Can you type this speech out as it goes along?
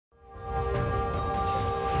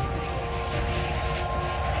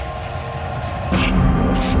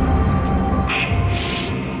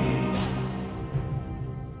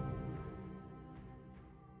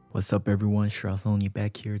What's up, everyone? Shrazoni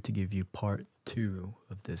back here to give you part 2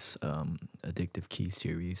 of this Addictive Key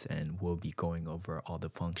series, and we'll be going over all the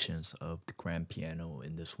functions of the grand piano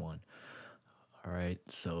in this one. Alright,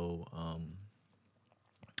 so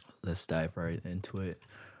let's dive right into it.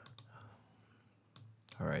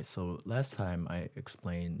 Alright, so last time I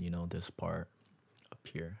explained, this part up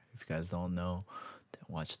here. If you guys don't know, then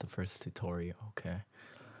watch the first tutorial, okay?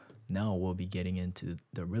 Now we'll be getting into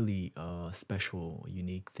the really special,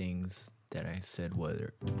 unique things that I said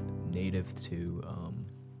were native to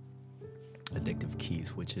Addictive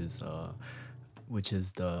Keys, which is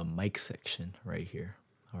the mic section right here.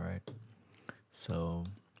 All right. So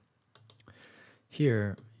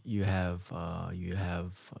here you have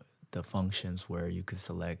the functions where you could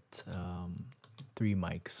select 3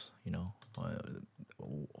 mics,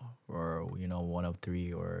 or one of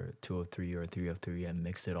 3 or 2 of 3 or 3 of 3, and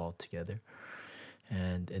mix it all together.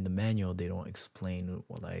 And in the manual they don't explain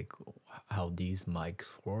like how these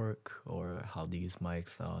mics work or how these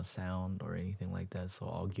mics sound or anything like that, so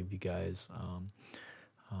I'll give you guys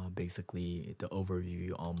basically the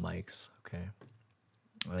overview on mics, okay?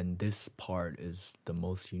 And this part is the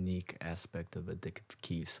most unique aspect of Addictive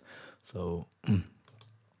Keys. So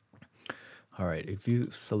all right, if you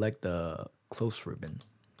select the close ribbon,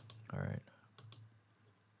 all right,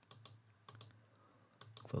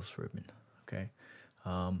 close ribbon, okay.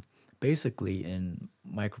 Basically in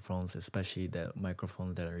microphones, especially the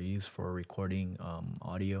microphones that are used for recording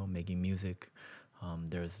audio, making music,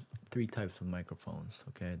 there's 3 types of microphones,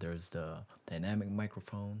 okay? There's the dynamic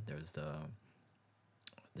microphone, there's the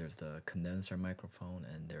condenser microphone,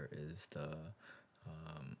 and there is the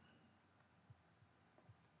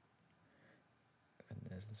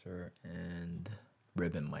condenser and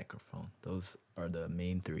ribbon microphone. Those are the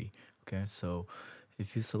main 3, okay? So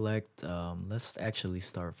if you select, let's actually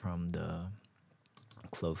start from the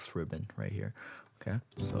close ribbon right here, okay?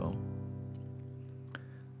 So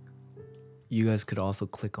you guys could also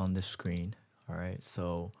click on this screen, all right?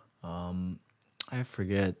 So I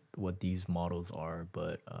forget what these models are,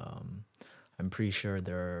 but I'm pretty sure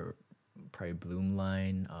they're probably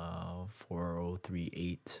Bloomline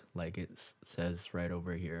 4038, like it says right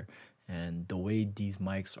over here. And the way these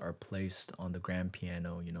mics are placed on the grand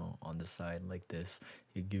piano, on the side like this,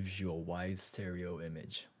 it gives you a wide stereo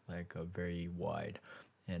image, like a very wide.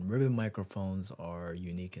 And ribbon microphones are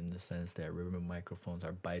unique in the sense that ribbon microphones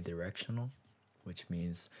are bidirectional, which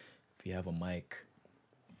means if you have a mic,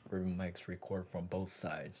 ribbon mics record from both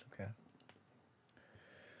sides, okay?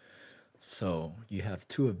 So you have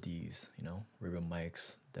 2 of these, ribbon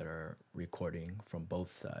mics that are recording from both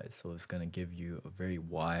sides. So it's going to give you a very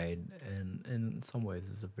wide, and in some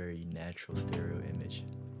ways it's a very natural stereo image.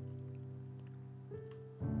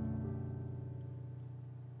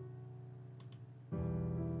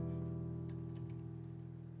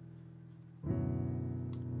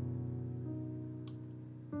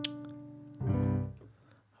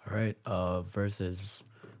 All right, versus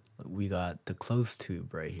we got the closed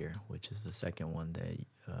tube right here, which is the second one, the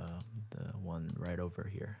one right over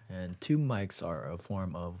here. And tube mics are a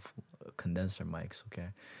form of condenser mics, okay?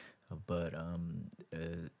 But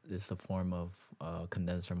it's a form of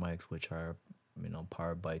condenser mics which are,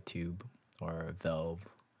 powered by tube or valve,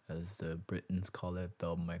 as the Britons call it,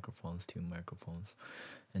 valve microphones, tube microphones.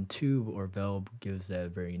 And tube or valve gives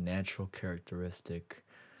that very natural characteristic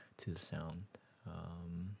to the sound.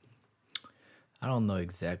 I don't know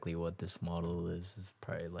exactly what this model is. It's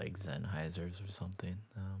probably like Sennheiser's or something.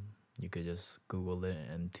 You could just Google it,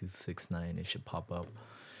 and 269, it should pop up.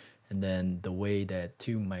 And then the way that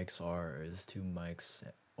tube mics are is tube mics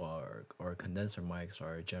or condenser mics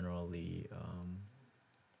are generally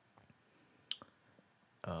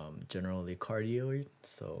cardioid.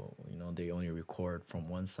 So they only record from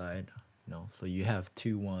one side. So you have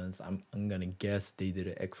 2 ones. I'm gonna guess they did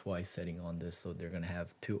an XY setting on this, so they're gonna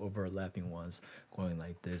have 2 overlapping ones going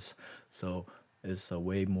like this. So it's a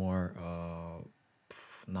way more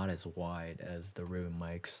not as wide as the ribbon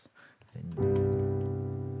mics.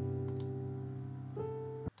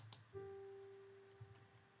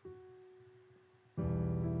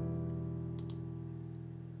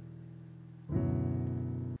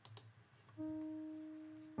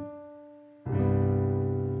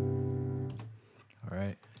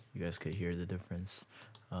 You guys could hear the difference.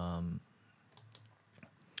 And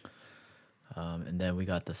then we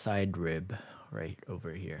got the side rib right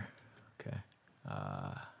over here. Okay.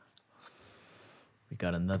 We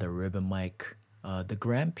got another ribbon mic. The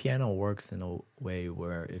grand piano works in a way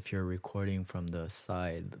where if you're recording from the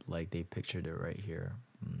side, like they pictured it right here,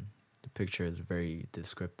 picture is very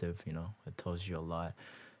descriptive, you know, it tells you a lot.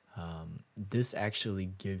 This actually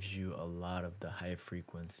gives you a lot of the high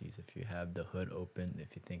frequencies. If you have the hood open,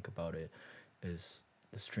 if you think about it, is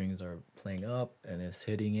the strings are playing up and it's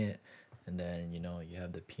hitting it, and then, you know, you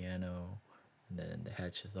have the piano, and then the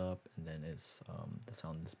hatch is up, and then it's the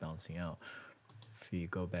sound is bouncing out. If you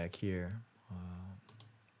go back here,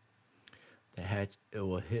 the hatch, it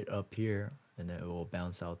will hit up here and then it will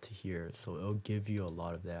bounce out to here, so it'll give you a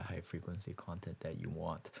lot of that high frequency content that you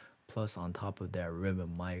want. Plus, on top of that,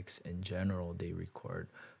 ribbon mics in general, they record,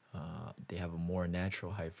 they have a more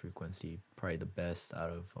natural high frequency, probably the best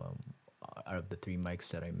out of the 3 mics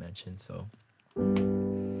that I mentioned. So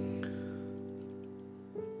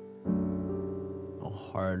a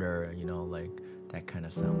harder, you know, like that kind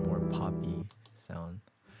of sound, more poppy sound.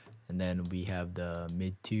 And then we have the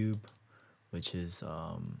mid tube, which is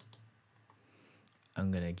I'm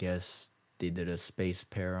gonna guess they did a space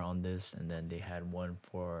pair on this, and then they had one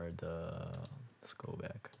for the, let's go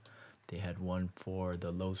back, they had one for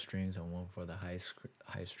the low strings and one for the high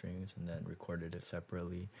strings, and then recorded it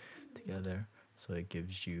separately together, so it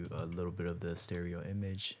gives you a little bit of the stereo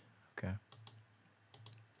image. Okay,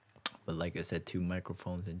 but like I said, 2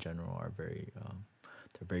 microphones in general are very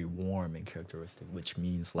they're very warm and characteristic, which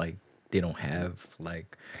means like they don't have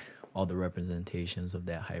like all the representations of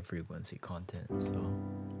that high frequency content. So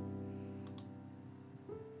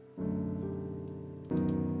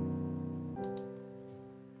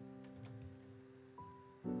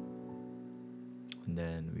and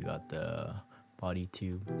then we got the body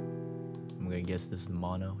tube. I'm gonna guess this is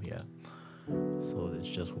mono. Yeah, so it's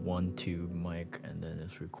just 1 tube mic and then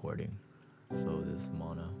it's recording, so this is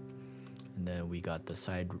mono. And then we got the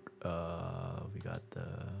side, we got the,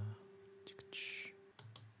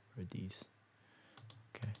 where are these?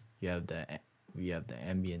 Okay, we have the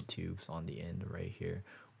ambient tubes on the end right here,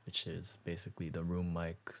 which is basically the room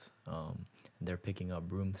mics. They're picking up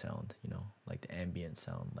room sound, you know, like the ambient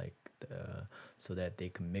sound, like so that they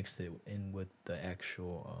can mix it in with the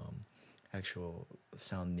actual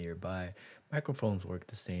sound nearby. Microphones work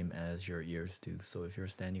the same as your ears do. So if you're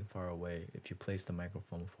standing far away, if you place the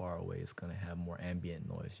microphone far away, it's gonna have more ambient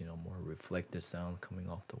noise, you know, more reflective sound coming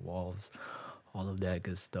off the walls, all of that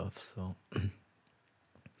good stuff. So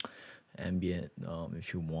ambient,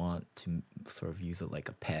 if you want to sort of use it like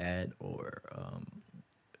a pad, or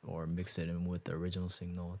mix it in with the original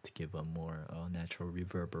signal to give a more natural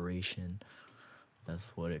reverberation,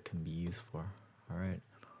 that's what it can be used for. All right.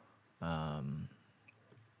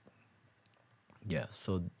 Yeah,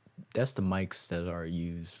 so that's the mics that are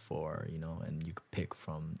used for, you know, and you could pick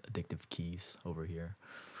from Addictive keys over here,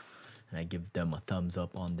 and I give them a thumbs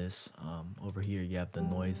up on this. Over here you have the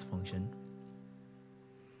noise function,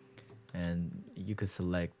 and you could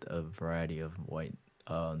select a variety of white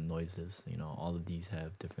noises. You know, all of these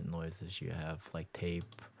have different noises. You have like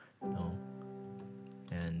tape, you know,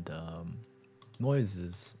 and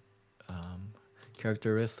noises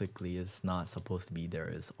characteristically is not supposed to be there.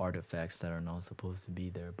 It's artifacts that are not supposed to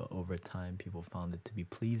be there, but over time people found it to be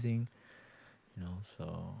pleasing, you know.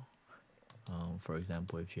 So for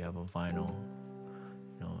example, if you have a vinyl,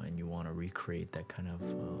 you know, and you want to recreate that kind of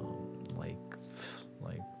like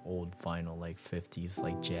old vinyl, like 50s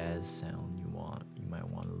like jazz sound, you might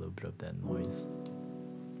want a little bit of that noise.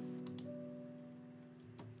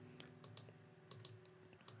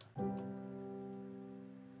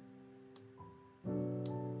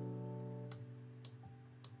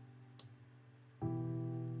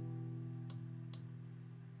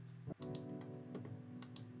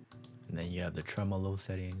 And then you have the tremolo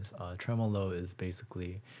settings. Tremolo is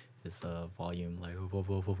basically, it's a volume, like a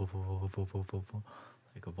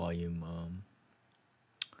volume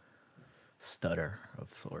stutter of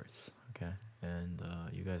sorts. Okay, and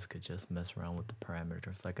you guys could just mess around with the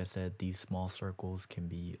parameters. Like I said, these small circles can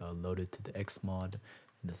be loaded to the Xmod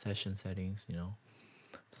in the session settings, you know,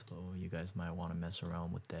 so you guys might want to mess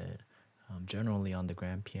around with that. Generally on the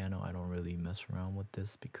grand piano, I don't really mess around with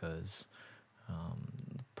this because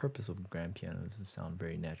the purpose of grand piano is to sound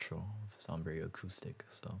very natural, sound very acoustic.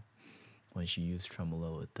 So once you use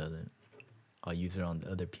tremolo, it doesn't. I'll use it on the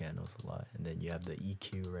other pianos a lot. And then you have the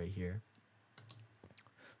EQ right here,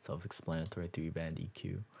 self-explanatory 3-band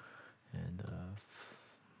EQ, and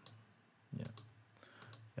yeah,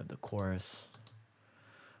 you have the chorus.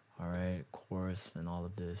 All right, chorus and all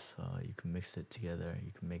of this. You can mix it together.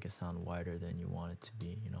 You can make it sound wider than you want it to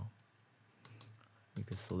be. You know. You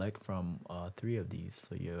can select from 3 of these.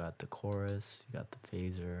 So you got the chorus, you got the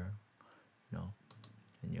phaser, you know,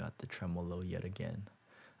 and you got the tremolo yet again.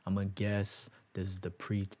 I'm gonna guess this is the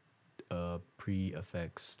pre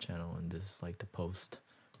effects channel, and this is like the post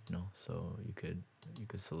you know, so you could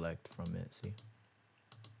select from it. See,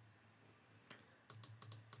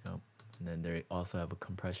 yep. And then they also have a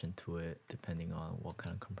compression to it, depending on what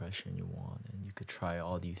kind of compression you want, and you could try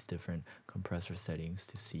all these different compressor settings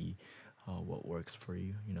to see what works for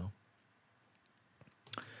you. You know,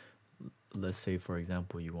 let's say for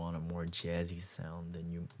example you want a more jazzy sound, then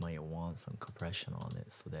you might want some compression on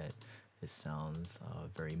it so that it sounds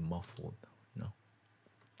very muffled, you know,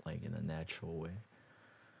 like in a natural way,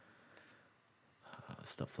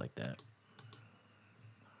 stuff like that.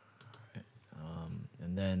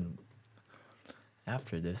 And then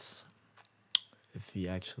after this, if you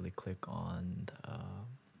actually click on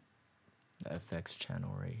the FX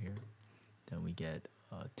channel right here, then we get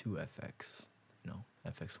two FX, you know,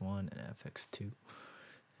 FX1 and FX2,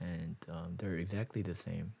 and they're exactly the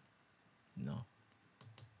same, you know.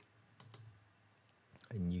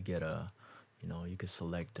 And you get a, you know, you can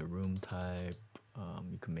select the room type.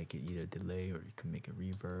 You can make it either delay or you can make it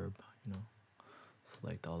reverb, you know.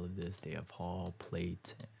 Select all of this. They have hall,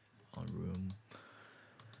 plate, on room.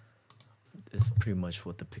 It's pretty much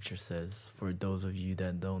what the picture says. For those of you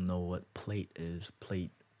that don't know what plate is,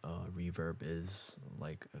 plate reverb is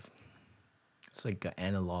like it's like an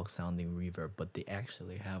analog sounding reverb, but they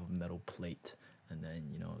actually have a metal plate, and then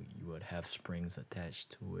you know you would have springs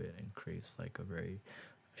attached to it and creates like a very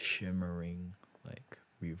shimmering like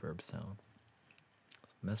reverb sound.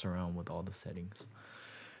 Mess around with all the settings.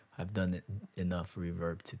 I've done it enough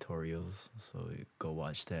reverb tutorials, so go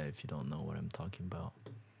watch that if you don't know what I'm talking about.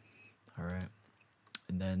 All right.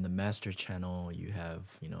 And then the master channel, you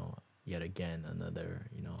have, you know, yet again another,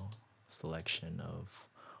 you know, selection of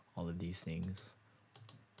all of these things.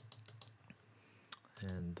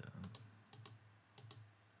 And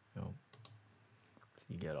you know, so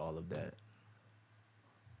you get all of that.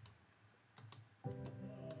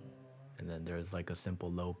 And then there's like a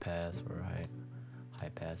simple low pass or high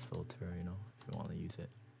pass filter, you know, if you want to use it.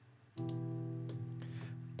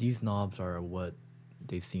 These knobs are what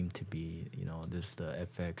they seem to be, you know. This is the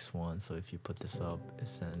FX one, so if you put this up, it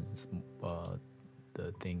sends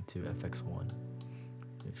the thing to FX1.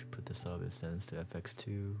 If you put this up, it sends to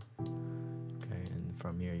FX2. Okay, and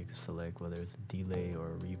from here you can select whether it's a delay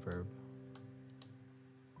or a reverb.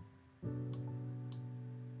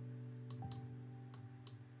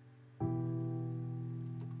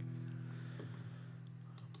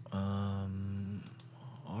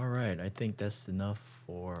 Alright, I think that's enough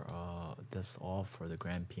for that's all for the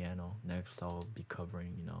grand piano. Next I'll be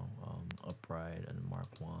covering, you know, upright and Mark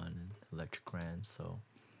 1 and electric grand, so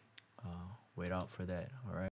wait out for that. Alright.